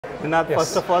Nenad, Yes.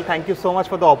 first of all, thank you so much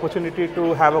for the opportunity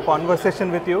to have a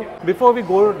conversation with you. Before we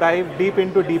go dive deep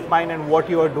into DeepMind and what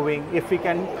you are doing, if we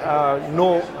can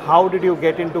know how did you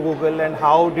get into Google and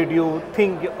how did you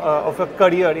think of a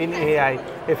career in AI,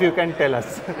 if you can tell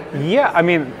us. Yeah, I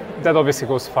mean, that obviously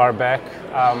goes far back.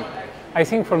 I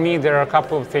think for me, there are a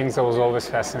couple of things I was always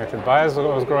fascinated by as I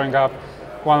was growing up.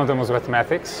 One of them was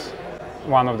mathematics.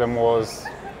 One of them was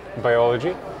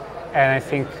biology. And I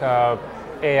think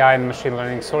AI and machine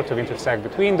learning sort of intersect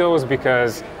between those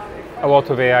because a lot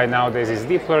of AI nowadays is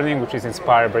deep learning, which is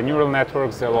inspired by neural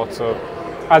networks. There are lots of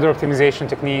other optimization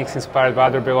techniques inspired by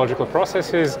other biological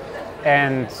processes,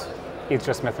 and it's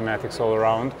just mathematics all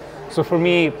around. So for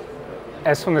me,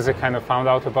 as soon as I kind of found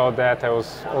out about that, I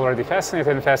was already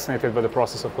fascinated by the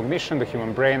process of cognition, the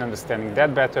human brain, understanding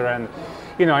that better. And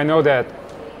I know that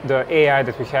the AI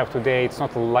that we have today, it's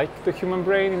not like the human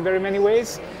brain in very many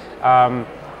ways.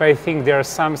 But I think there are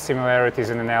some similarities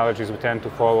and analogies we tend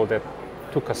to follow that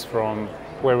took us from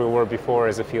where we were before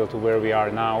as a field to where we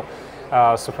are now.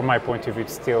 So from my point of view,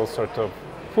 it's still sort of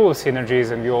full of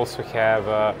synergies, and we also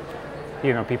have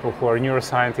people who are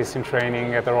neuroscientists in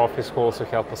training at our office who also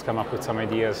help us come up with some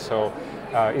ideas. So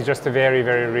it's just a very,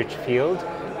 very rich field.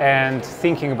 And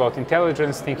thinking about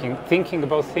intelligence, thinking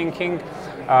about thinking,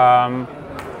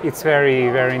 it's very,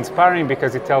 very inspiring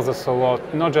because it tells us a lot,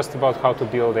 not just about how to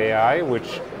build AI,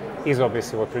 which is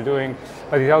obviously what we're doing,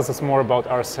 but it tells us more about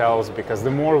ourselves, because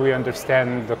the more we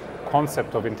understand the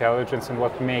concept of intelligence and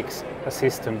what makes a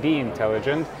system be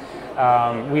intelligent,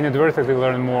 we inadvertently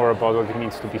learn more about what it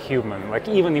means to be human. Like,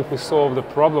 even if we solve the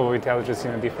problem of intelligence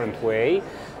in a different way,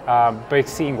 by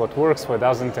seeing what works, what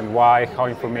doesn't, and why, how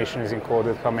information is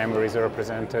encoded, how memories are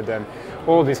represented, and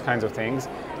all these kinds of things,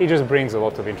 it just brings a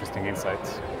lot of interesting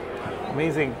insights.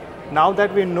 Amazing. Now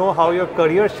that we know how your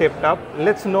career shaped up,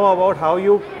 let's know about how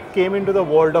you came into the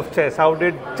world of chess. How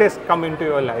did chess come into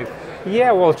your life?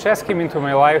 Yeah, well, chess came into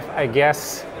my life, I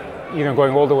guess,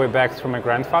 going all the way back through my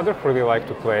grandfather, who really liked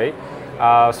to play.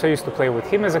 So I used to play with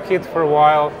him as a kid for a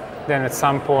while. Then at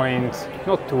some point,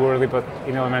 not too early, but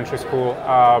in elementary school,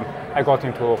 I got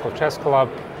into a local chess club,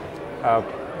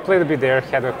 played a bit there,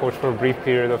 had a coach for a brief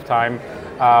period of time,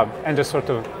 and just sort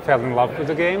of fell in love with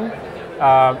the game.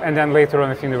 And then later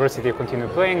on at university, I continued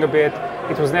playing a bit.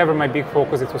 It was never my big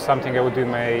focus. It was something I would do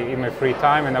in my free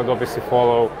time, and I would obviously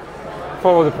follow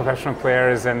the professional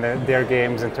players and their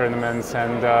games and tournaments.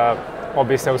 And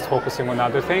obviously, I was focusing on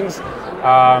other things.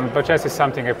 But chess is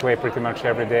something I play pretty much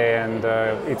every day, and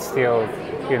it's still,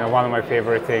 one of my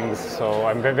favorite things. So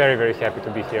I'm very, very happy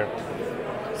to be here.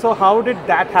 So how did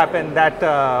that happen? That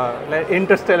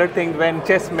interstellar thing when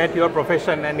chess met your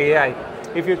profession and AI?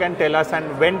 If you can tell us, and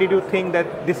when did you think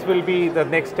that this will be the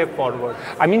next step forward?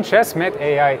 I mean, chess met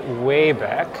AI way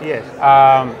back. Yes.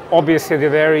 Obviously, the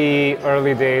very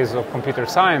early days of computer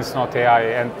science, not AI,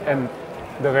 and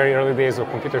the very early days of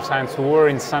computer science were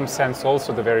in some sense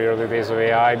also the very early days of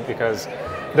AI, because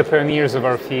the pioneers of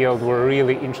our field were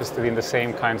really interested in the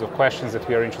same kinds of questions that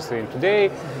we are interested in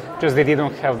today, just they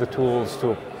didn't have the tools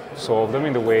to solve them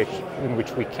in the way in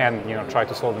which we can try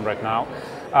to solve them right now.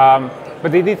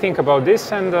 But they did think about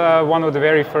this, and one of the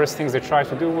very first things they tried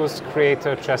to do was create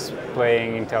a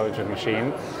chess-playing intelligent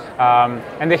machine.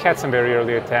 And they had some very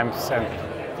early attempts, and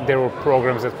there were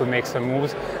programs that could make some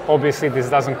moves. Obviously, this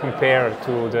doesn't compare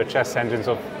to the chess engines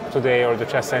of today or the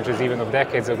chess engines even of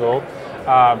decades ago,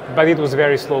 but it was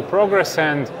very slow progress,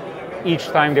 and each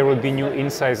time there would be new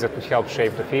insights that would help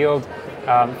shape the field.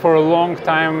 For a long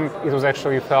time, it was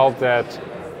actually felt that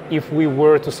if we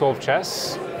were to solve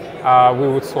chess, we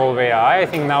would solve AI. I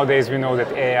think nowadays we know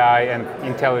that AI and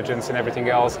intelligence and everything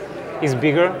else is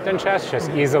bigger than chess. Chess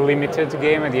is a limited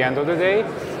game at the end of the day,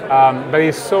 but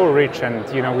it's so rich,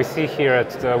 and we see here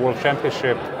at the World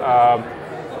Championship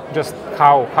just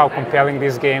how compelling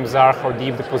these games are, how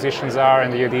deep the positions are,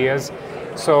 and the ideas.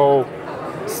 So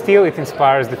still, it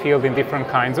inspires the field in different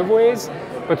kinds of ways,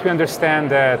 but we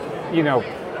understand that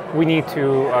we need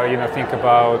to think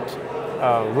about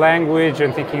language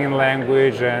and thinking in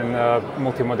language and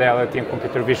multimodality and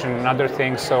computer vision and other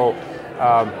things. So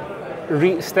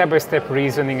step-by-step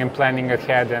reasoning and planning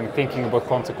ahead and thinking about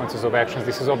consequences of actions,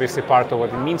 this is obviously part of what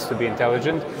it means to be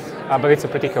intelligent, but it's a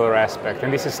particular aspect.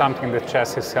 And this is something that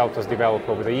chess has helped us develop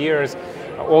over the years,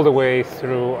 all the way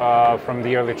through from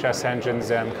the early chess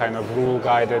engines and kind of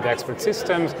rule-guided expert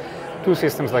systems to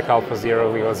systems like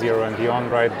AlphaZero, LeoZero, and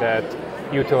beyond, right, that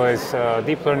utilize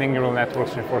deep learning, neural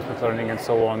networks, reinforcement learning, and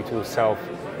so on to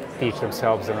self-teach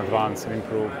themselves and advance and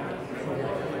improve.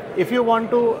 If you want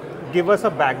to give us a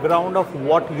background of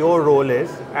what your role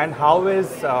is and how is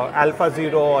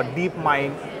AlphaZero or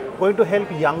DeepMind going to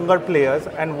help younger players,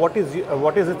 and what is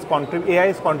its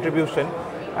AI's contribution,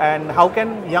 and how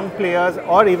can young players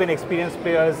or even experienced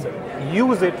players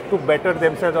use it to better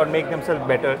themselves or make themselves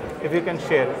better? If you can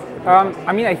share.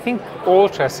 I mean, I think all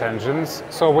chess engines,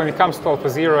 so when it comes to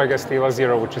AlphaZero, I guess Lila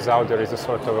Zero, which is out there, is a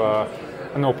sort of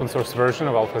an open source version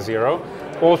of AlphaZero.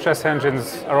 All chess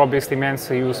engines are obviously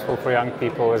immensely useful for young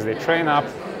people as they train up.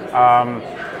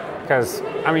 Because,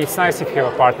 I mean, it's nice if you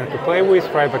have a partner to play with,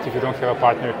 right? But if you don't have a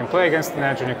partner you can play against an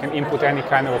engine, you can input any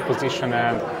kind of a position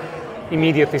and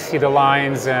immediately see the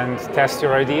lines and test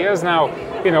your ideas. Now,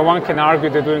 you know, one can argue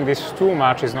that doing this too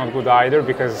much is not good either,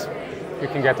 because you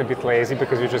can get a bit lazy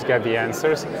because you just get the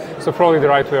answers. So probably the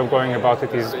right way of going about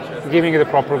it is giving it a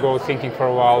proper go, thinking for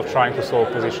a while, trying to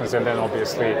solve positions, and then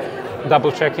obviously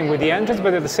double checking with the engines.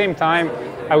 But at the same time,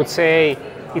 I would say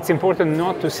it's important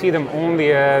not to see them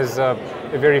only as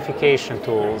verification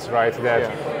tools, right?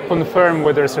 That confirm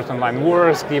whether a certain line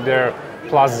works, give their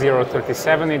plus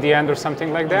 0.37 at the end or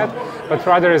something like that, but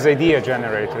rather as idea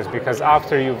generators, because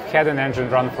after you've had an engine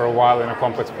run for a while in a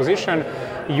complex position,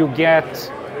 you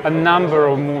get a number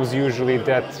of moves usually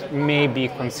that may be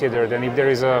considered, and if there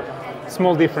is a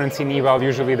small difference in eval,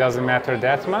 usually doesn't matter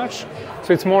that much.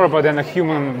 So it's more about then a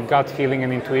human gut feeling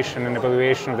and intuition and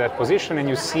evaluation of that position, and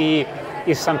you see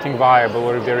is something viable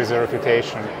or if there is a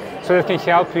refutation. So that can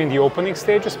help you in the opening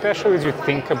stage, especially as you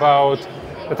think about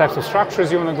the types of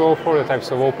structures you want to go for, the types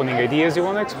of opening ideas you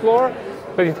want to explore,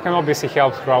 but it can obviously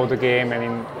help throughout the game and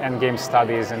in endgame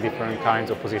studies and different kinds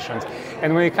of positions.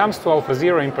 And when it comes to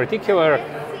AlphaZero in particular,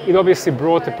 it obviously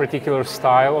brought a particular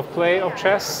style of play of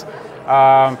chess.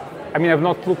 I mean, I've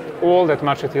not looked all that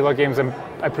much at Lila games. I'm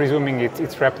presuming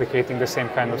it's replicating the same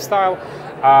kind of style,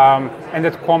 and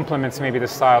that complements maybe the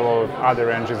style of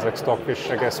other engines like Stockfish,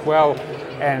 I guess, well.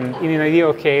 And in an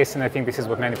ideal case, and I think this is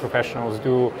what many professionals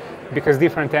do, because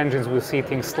different engines will see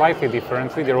things slightly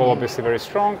differently, they're all obviously very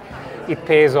strong, it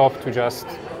pays off to just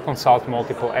consult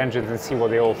multiple engines and see what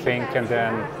they all think, and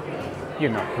then, you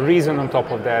know, reason on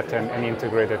top of that and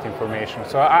integrate that information.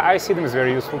 So I see them as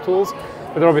very useful tools,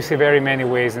 but there are obviously very many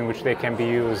ways in which they can be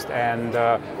used. And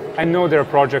I know there are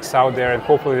projects out there, and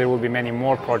hopefully there will be many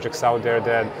more projects out there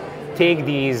that take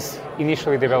these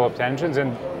initially developed engines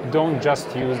and don't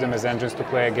just use them as engines to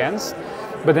play against,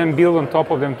 but then build on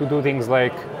top of them to do things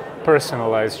like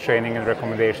personalized training and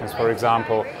recommendations, for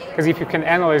example. Because if you can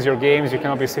analyze your games, you can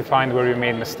obviously find where you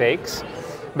made mistakes,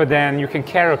 but then you can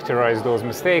characterize those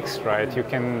mistakes, right? You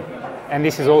can, and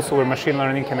this is also where machine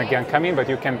learning can again come in, but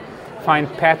you can find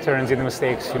patterns in the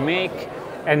mistakes you make,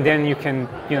 and then you can,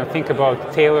 you know, think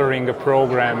about tailoring a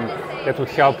program that would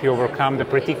help you overcome the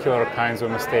particular kinds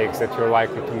of mistakes that you're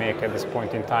likely to make at this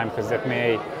point in time, because that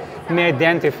may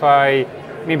identify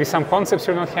maybe some concepts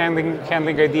you're not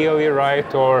handling ideally,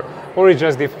 right? Or it's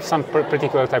just some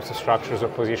particular types of structures or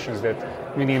positions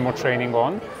that we need more training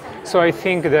on. So I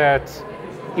think that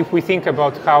if we think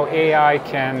about how AI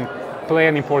can play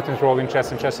an important role in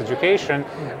chess and chess education,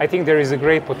 I think there is a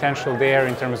great potential there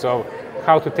in terms of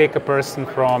how to take a person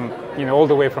from, you know, all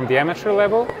the way from the amateur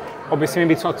level. Obviously,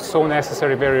 maybe it's not so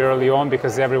necessary very early on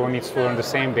because everyone needs to learn the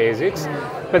same basics.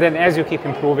 But then as you keep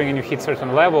improving and you hit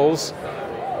certain levels,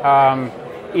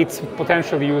 it's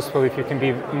potentially useful if you can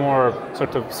be more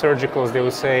sort of surgical, as they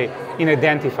would say, in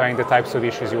identifying the types of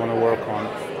issues you want to work on.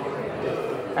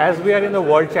 As we are in the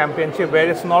World Championship, where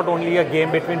it's not only a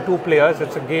game between two players,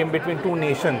 it's a game between two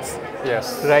nations.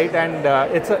 Yes. Right, and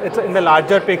it's in the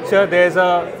larger picture. There's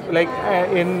a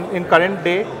in current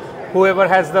day, whoever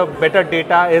has the better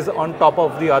data is on top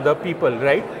of the other people,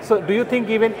 right? So, do you think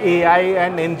even AI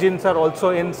and engines are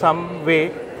also in some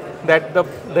way that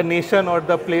the nation or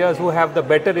the players who have the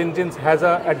better engines has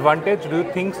an advantage? Do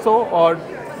you think so, or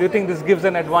do you think this gives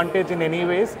an advantage in any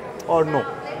ways, or no?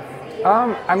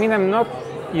 I mean, I'm not,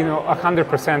 you know,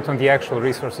 100% on the actual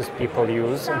resources people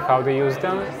use and how they use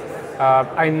them.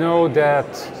 I know that,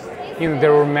 you know,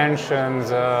 there were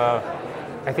mentions,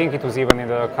 I think it was even in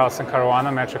the Carlsen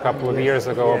Caruana match a couple of years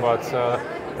ago, about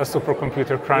a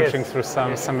supercomputer crunching through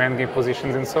some endgame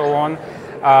positions and so on.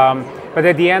 But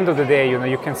at the end of the day, you know,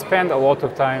 you can spend a lot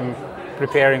of time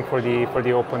preparing for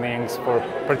the openings, for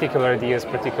particular ideas,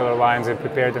 particular lines, and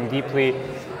prepare them deeply.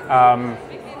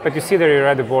 But you see that you're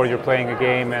at the board, you're playing a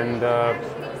game, and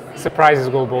surprises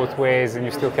go both ways, and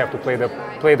you still have to play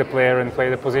the player and play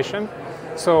the position.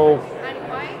 So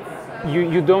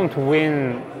you don't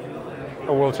win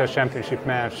a World Chess Championship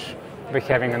match by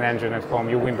having an engine at home.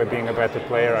 You win by being a better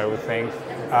player, I would think.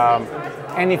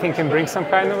 Anything can bring some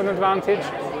kind of an advantage,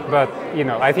 But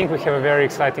I think we have a very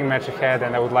exciting match ahead,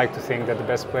 and I would like to think that the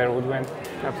best player would win.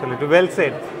 Absolutely, well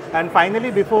said. And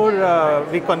finally, before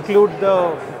we conclude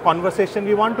the conversation,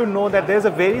 we want to know that there's a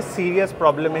very serious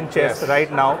problem in chess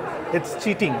right now. It's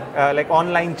cheating, like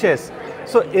online chess.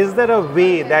 So is there a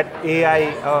way that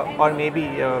AI or maybe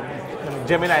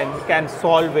Gemini can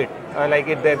solve it?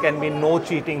 There can be no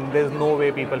cheating, there's no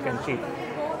way people can cheat.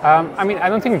 I mean, I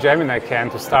don't think Gemini can,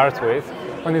 to start with.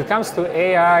 When it comes to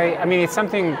AI, I mean, it's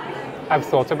something I've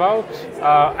thought about.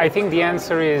 I think the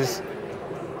answer is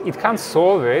it can't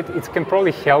solve it. It can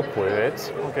probably help with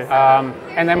it. Okay.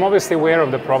 And I'm obviously aware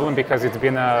of the problem because it's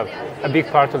been a big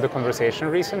part of the conversation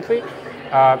recently.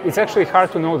 It's actually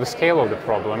hard to know the scale of the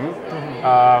problem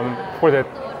for that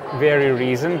very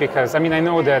reason, because I mean, I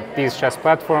know that these chess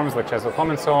platforms like chess.com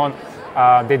and so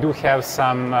on, they do have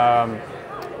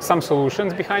some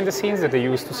solutions behind the scenes that they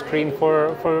use to screen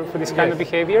for this kind of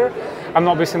behavior. I'm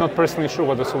obviously not personally sure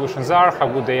what the solutions are, how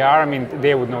good they are. I mean,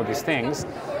 they would know these things,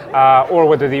 or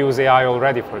whether they use AI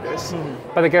already for this.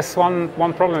 But I guess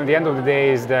one problem at the end of the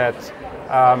day is that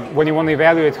when you want to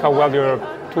evaluate how well your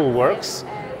tool works,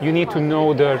 you need to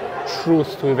know the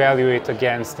truth to evaluate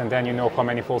against, and then you know how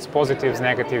many false positives,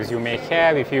 negatives you may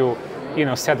have if you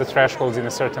set the thresholds in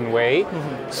a certain way.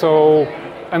 So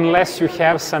unless you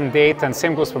have some data, and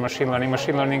same goes for machine learning.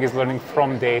 Machine learning is learning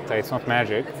from data, it's not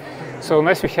magic. So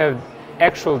unless you have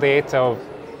actual data of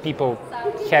people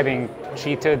having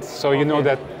cheated, so you know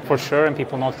that for sure, and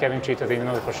people not having cheated, you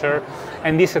know that for sure.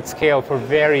 And this at scale for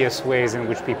various ways in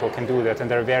which people can do that,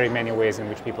 and there are very many ways in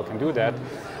which people can do that.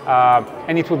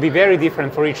 And it will be very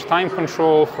different for each time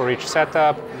control, for each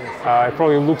setup. It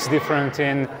probably looks different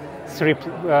in 3-2,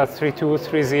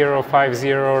 3-0,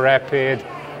 5-0, rapid.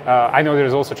 I know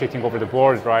there's also cheating over the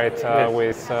board, right,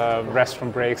 with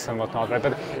restroom breaks and whatnot, right?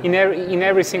 But in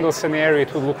every single scenario,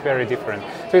 it would look very different.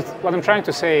 So what I'm trying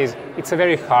to say is it's a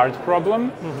very hard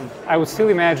problem. I would still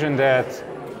imagine that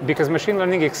because machine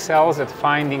learning excels at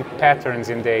finding patterns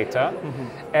in data,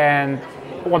 and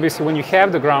obviously when you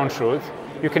have the ground truth,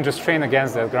 you can just train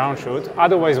against that ground truth.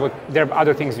 Otherwise, there are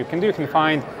other things you can do. You can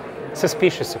find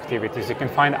suspicious activities, you can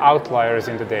find outliers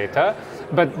in the data,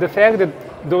 but the fact that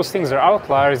those things are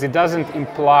outliers, it doesn't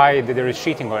imply that there is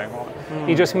cheating going on.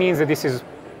 It just means that this is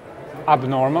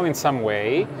abnormal in some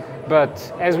way,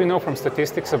 but as we know from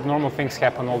statistics, abnormal things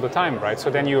happen all the time, right? So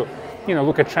then you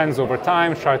look at trends over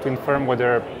time, try to infer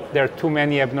whether there are too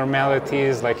many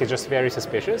abnormalities, like it's just very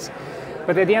suspicious.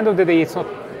 But at the end of the day, it's not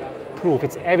proof,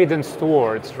 it's evidence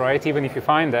towards, right, even if you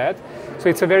find that. So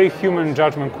it's a very human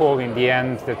judgment call in the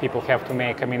end that people have to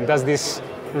make. I mean, does this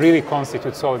really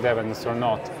constitute solid evidence or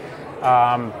not?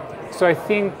 So I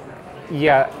think,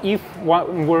 yeah, if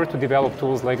one were to develop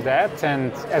tools like that,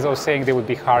 and as I was saying, they would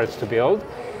be hard to build,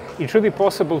 it should be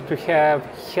possible to have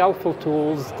helpful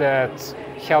tools that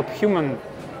help human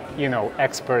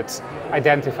experts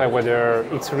identify whether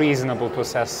it's reasonable to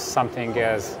assess something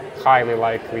as highly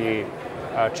likely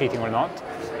cheating or not.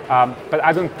 But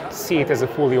I don't see it as a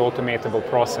fully automatable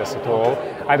process at all.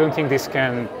 I don't think this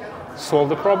can solve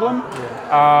the problem.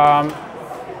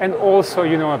 And also,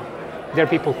 there are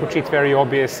people who cheat very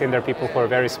obviously, and there are people who are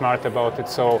very smart about it.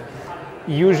 So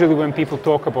usually when people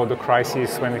talk about the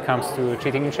crisis when it comes to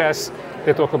cheating in chess,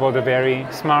 they talk about the very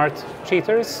smart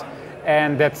cheaters.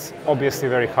 And that's obviously a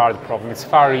very hard problem. It's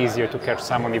far easier to catch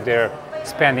someone if they're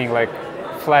spending like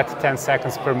flat 10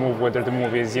 seconds per move, whether the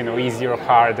move is easy or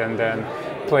hard, and then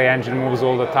play engine moves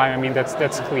all the time. I mean,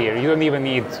 that's clear. You don't even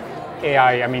need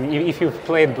AI. I mean, if you've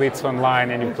played Blitz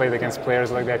online and you've played against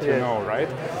players like that, you know, right?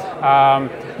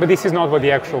 But this is not what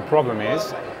the actual problem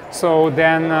is. So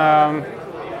then,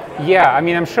 yeah, I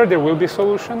mean, I'm sure there will be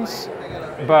solutions.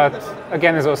 But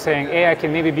again, as I was saying, AI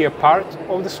can maybe be a part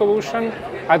of the solution.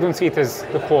 I don't see it as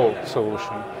the whole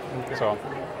solution. Okay. So,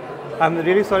 I'm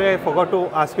really sorry, I forgot to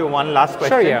ask you one last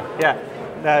question. Sure, yeah.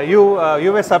 Yeah.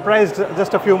 You were surprised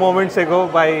just a few moments ago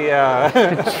by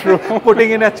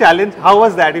putting in a challenge. How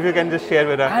was that? If you can just share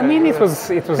with us. I mean, it was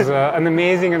an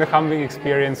amazing and a humbling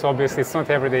experience. Obviously, it's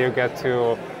not every day you get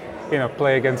to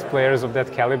play against players of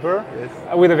that caliber,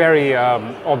 with a very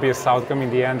obvious outcome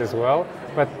in the end as well.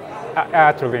 But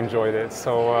I truly enjoyed it.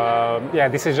 So yeah,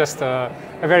 this is just a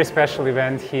very special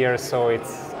event here. So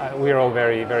we're all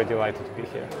very, very delighted to be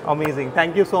here. Amazing.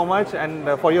 Thank you so much,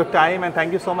 and for your time, and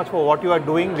thank you so much for what you are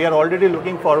doing. We are already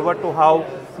looking forward to how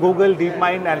Google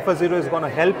DeepMind AlphaZero is going to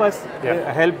help us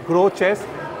help grow chess,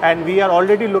 and we are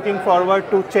already looking forward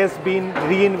to chess being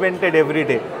reinvented every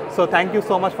day. So thank you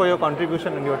so much for your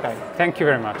contribution and your time. Thank you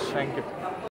very much. Thank you.